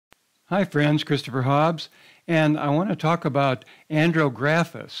Hi friends, Christopher Hobbs, and I want to talk about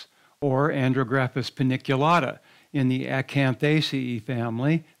Andrographis, or Andrographis paniculata, in the Acanthaceae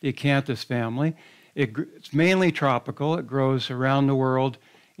family, the acanthus family. It's mainly tropical. It grows around the world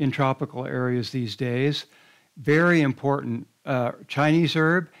in tropical areas these days. Very important Chinese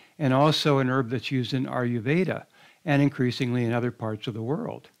herb, and also an herb that's used in Ayurveda and increasingly in other parts of the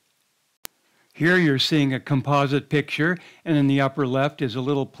world. Here you're seeing a composite picture, and in the upper left is a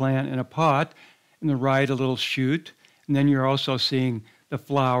little plant in a pot, in the right a little shoot, and then you're also seeing the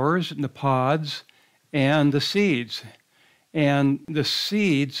flowers and the pods and the seeds. And the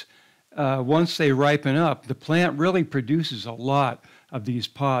seeds, once they ripen up, the plant really produces a lot of these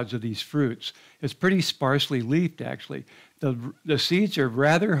pods, of these fruits. It's pretty sparsely leafed, actually. The seeds are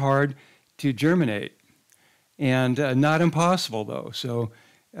rather hard to germinate, and not impossible, though. So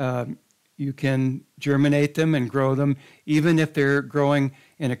you can germinate them and grow them, even if they're growing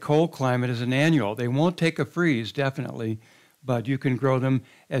in a cold climate as an annual. They won't take a freeze, definitely, but you can grow them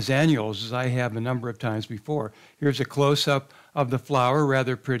as annuals, as I have a number of times before. Here's a close-up of the flower,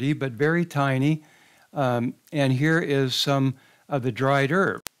 rather pretty, but very tiny. And here is some of the dried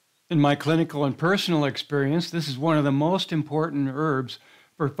herb. In my clinical and personal experience, this is one of the most important herbs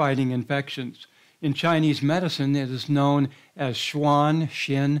for fighting infections. In Chinese medicine, it is known as Xuan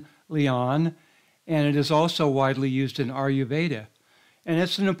Xin Lian, and it is also widely used in Ayurveda. And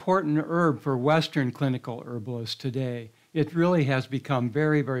it's an important herb for Western clinical herbalists today. It really has become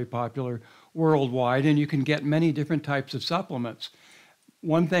very, very popular worldwide, and you can get many different types of supplements.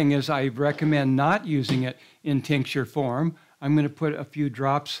 One thing is I recommend not using it in tincture form. I'm going to put a few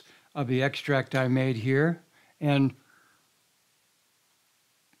drops of the extract I made here, and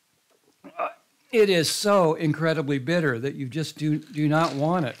it is so incredibly bitter that you just do not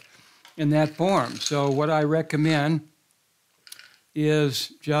want it in that form. So what I recommend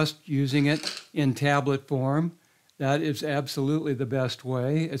is just using it in tablet form. That is absolutely the best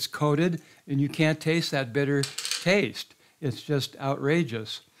way. It's coated, and you can't taste that bitter taste. It's just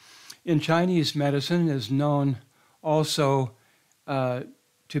outrageous. In Chinese medicine, it is known also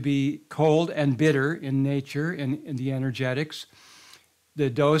to be cold and bitter in nature, in the energetics. The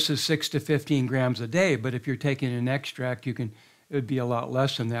dose is 6 to 15 grams a day, but if you're taking an extract, it would be a lot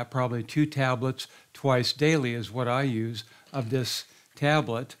less than that. Probably 2 tablets twice daily is what I use of this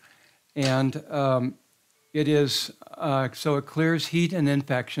tablet. And it is, so it clears heat and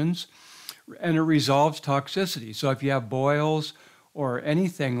infections, and it resolves toxicity. So if you have boils or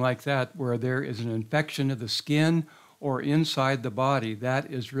anything like that where there is an infection of the skin or inside the body,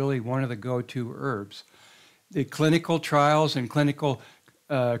 that is really one of the go-to herbs. The clinical trials and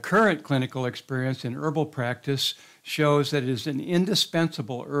current clinical experience in herbal practice shows that it is an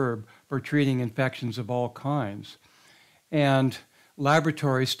indispensable herb for treating infections of all kinds. And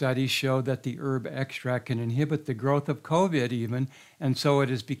laboratory studies show that the herb extract can inhibit the growth of COVID even, and so it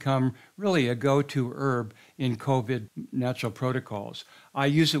has become really a go-to herb in COVID natural protocols. I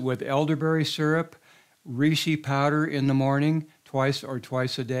use it with elderberry syrup, reishi powder in the morning, twice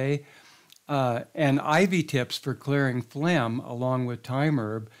a day, and ivy tips for clearing phlegm along with thyme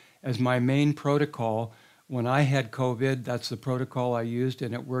herb as my main protocol. When I had COVID, that's the protocol I used,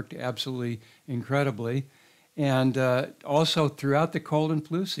 and it worked absolutely incredibly. And also throughout the cold and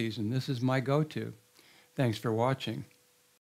flu season, this is my go-to. Thanks for watching.